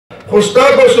خو ستا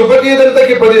په صفت یې دلته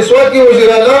کې په دې سواد کې وزیر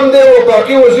اعلی دی او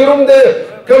وفاقي وزیر هم دی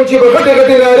کوم چې به غټې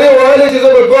غټې نارې وهلې چې زه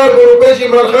به 2 روپۍ چې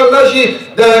عمران خان راشي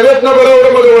د اهمیت نه به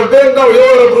راوړم د ورلډ بینک نه او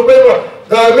 1 ارب روپۍ به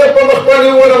د اهمیت په مخ باندې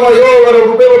وولم 1 ارب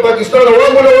روپۍ به پاکستان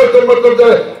عوامو له ورکړم مطلب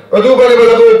په دې باندې به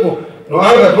دغه وکړو نو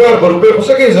هغه 2 ارب روپۍ خو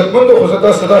څه کوي عزتمندو خو زه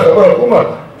تاسو ته دا خبره کوم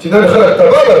چې نن خلک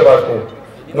تباه برباد کړو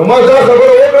نو ما دا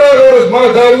خبره وکړه هغه ورځ ما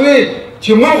دا ووي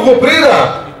چې موږ خو پرېږده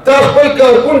تا خپل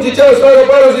کارکون چې چا ستا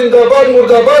لپاره زنده‌باد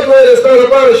مرده‌باد ویل ستا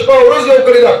لپاره شپه او ورځ یو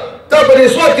کړې ده تا په دې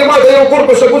سواد کې ما ته یو کور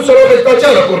په ثبوت سره وکړه چې تا چا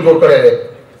له کور جوړ کړی دی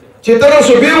چې ته د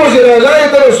صوبې وزیر اعلی یې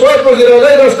ته د سواد وزیر اعلی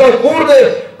یې دا ستا کور دی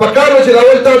په کار به چې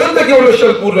راول تا دلته کې ولس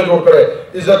 100 کورونه جوړ کړی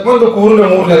عزتمندو کورونه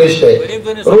مورونه نشته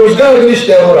روزګار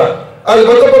نشته وروره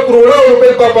البته په کروڑو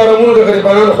روپۍ په اپارتمانونو د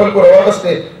غریبانو خلکو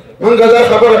راواغستې موږ دا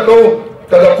خبره کوو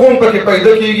که د قوم پکې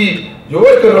پیدا کېږي چې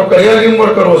ورکړه نوکریان هم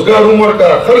ورکړه روزګار هم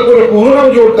ورکړه خلکو له کورونه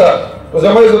هم جوړ کړه نو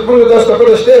زما عزتمندو تاسو ته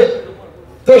پته شته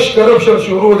تش کرپشن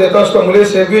شروع دی تاسو ته مولوي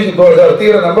صاحب وایي چې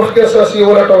 2013 نه مخکې اساس یې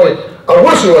ولټوئ او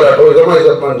اوس یې ولټوئ زما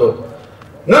عزتمندو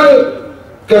نن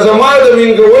که زما د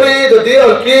مینګورې د دې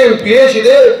حلقې MPA چې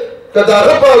دی که د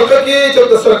هغه په حلقه کې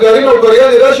چېرته سرکاري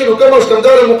نوکریانې راشي نو کم از کم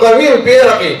دا د مقامي MPA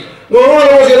حقي نو نور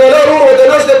وزیر اعلی ورور ورته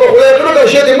ناست دی په خدای کړه دا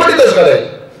شی دې مټې ته ځغلی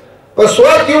په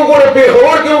سواد کې وګورئ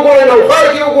پېښور کې وګورئ نوښار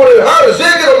کې وګورئ هر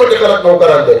ځای کې د مټې خلک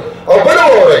نوکران دی او بله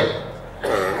واورئ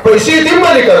پیسې دې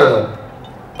مالي که نه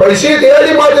پیسې دې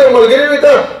یادې ما ته یو ملګري وي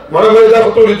ته مړه مې دا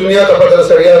خو ټولې دنیا ته پته ده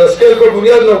سړیا د سکیل په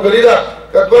بنیاد نوکري ده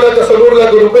که 2 لکه 4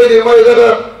 لکه روپۍ دې ما یې دغه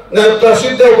نایب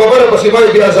تحصیل دی او خبره پسې ما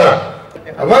یې بیا ځه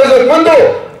ما عزتمندو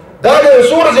دا د یو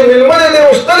څو ورځې مېلمه دی دی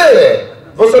اوستلی دی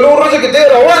په 4 ورځو کې دی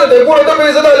روان دی ګوره ته به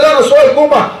یې زه د الله نه سوال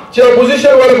کوم چې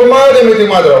اپوزیشن والا په ما عدم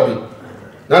اعتماد راوړي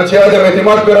نن چې عدم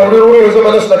اعتماد پرې راوړي وروره زه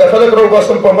به لس لکه خلک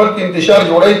راوباسم په ملک کې انتشار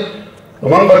جوړئ نو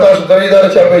موږ به تاسو ته وایي دا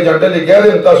چا په ایجنډه لګیا دی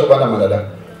نو تاسو به نه منله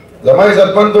زما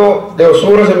عزتمندو د یو څو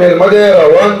ورځې مېلمه دی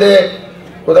روان دی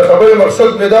خو د خبرې مقصد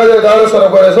مې دا دی دا سره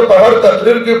ګوره زه په هر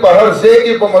تقریر کې په هر ځای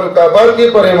کې په ملک آباد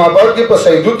کې په رحیم آباد کې په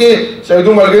سیدو کې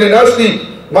سیدو ملګري ناست دي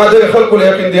ما دغې خلکو له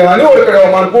یقین دهاني ورکړې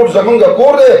او مانکوټ زمونږ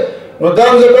کور دی نو دا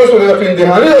هم زه تاسو له یقین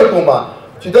دهاني درکوم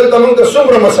چې دلته موږ ته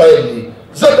څومره مسایل دي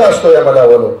زه تاسو ته یم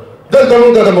الاولو دلته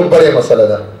موږ ته د مقبرې مسله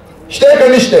ده شته که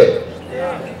نشته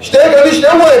شته که نشته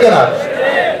ووایه که نه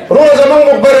وروره زمونږ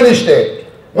مقبرې نشته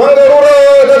موږ وروره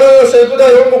دغه سیدو دا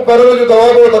یو مقبره ده چې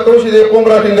دواب ورته کوو چې دې قوم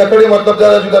راټینګه کړې مطلب دا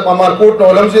ده چې د مارکوټ نه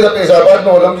ولمزي د فیض آباد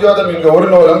نه ولمزي او د مینګورې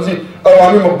نه ولمزي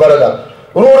عوامي مقبره ده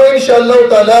وروره انشاءالله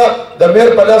تعالی د میر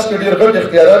په لاس کې ډېر غټ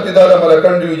اختیارات دي دا د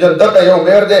ملکن ډویژن دغه یو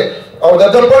میر دی او د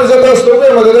ده پنډ زه تاسو ته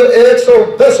ووایم د ده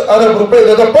 110 ارب روپۍ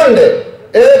د ده پنډ دی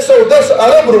 110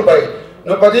 ارب روپۍ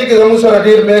نو په دې کې زموږ سره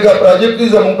ډېر میګا پراجیکټ دي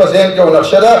زموږ په ذهن کې یو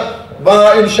نقشه ده ما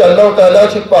انشاءالله تعالی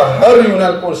چې په هر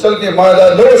یونان کونسل کې ما دا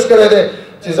لوس کړی دی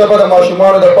چې زه به د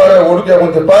ماشومانو دپاره یو وړوکی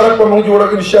غوندې پارک به موږ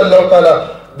جوړوو انشاءالله تعالی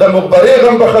د مقبرې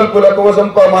غم به خلکو لکه اوس هم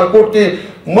په مانکوټ کې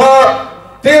ما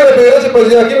 13 پیره چې په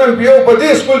ضیاءالدین MPO په دې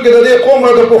سکول کې د دې قوم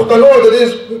د پښتنو د دې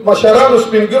مشرانو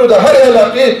سپینګرو د هرې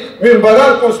علاقې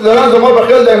ممبران کونسلران زما په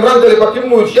خیال د عمران دلې پکې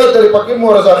مو ارشاد دلې پکې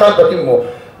مو رضا خان پکې مو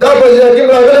دا په ضیاءالدین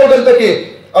راغلی و دلته کې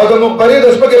او د مقبرې د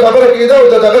سپکې خبره کېده او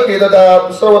د دغه کېده د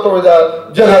څه ورته وایي د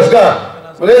جنازګاه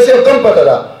مولوي صاحب ته هم پته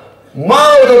ده ما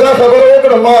ورته دا خبره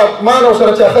وکړه ما نو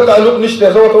سره چا ښه تعلق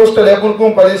نشته زه ورته اوس ټلیفون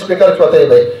کوم په دې سپیکر کې ورته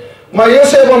یې ما یې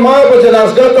صاحب ما په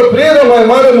جنازګاه ته پرېږدم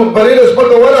ما د مقبرې له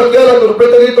ځمکه والا 80 لکه روپۍ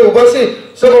ته دې ته وباسي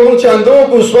څه به مونږ چانده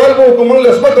وکړو سوال به وکړو مونږ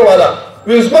له ځمکه والا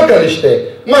وایي ځمکه نشته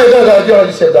ما یې دا د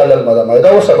حاجي صاحب دا للمه ده ما یې دا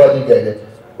اوس ابادي کوي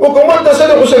حکومت ته څه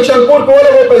دی خو سیکشن 4 په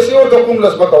والا به پیسې ورکړه کوم له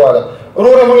ځمکه والا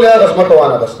وروره مونږ له هغه ځمکه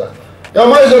وانخېسته یا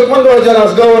ما عزتمندو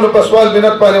جنازګاه ونه په سوال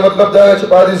بنت باندې مطلب دا چې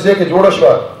په هغې ځای کې جوړه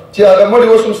شوه چې هغه مړي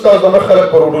اوس هم ستاسو د مخ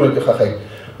خلک په روډونو کې ښخوي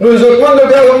نو عزتمندو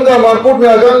بیا زموږ دا مارکوټ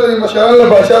میاګان لري مشران له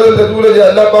بادشاه دلته دوله دي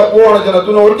الله پاک وواړه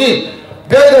جنتونه ورکړي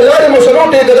بیا یې د لارې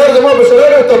مسلو ټیکهدار زما په سره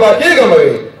راغی تباه کېږم وی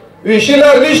وي ښي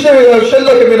لار نشته وي 100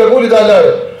 لکه مې لګولي دا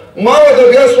لارې ما ورته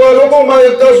بیا سوال وکړو ما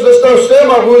یې تاسو زه ستاسو څه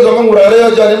یم هغوی زموږ وراره یا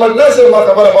جانمک ناصر ما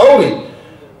خبره به اوري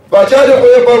باچا دې خو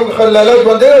یې په خلالات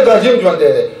ژوندی دی دا جیم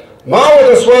ژوندی دی ما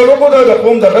ورته سوال وکړو دا د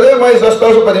قوم دغه دی ما یې زه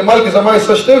ستاسو په دې مال کې زما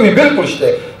حصه شته وي بلکل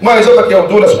شته ما یې زه پکې یو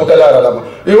 12 فوټه لاره لرم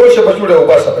وي اوس یې په چوړې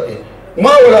وباسه پکې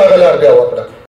ما ور هغه لار بیا وکړه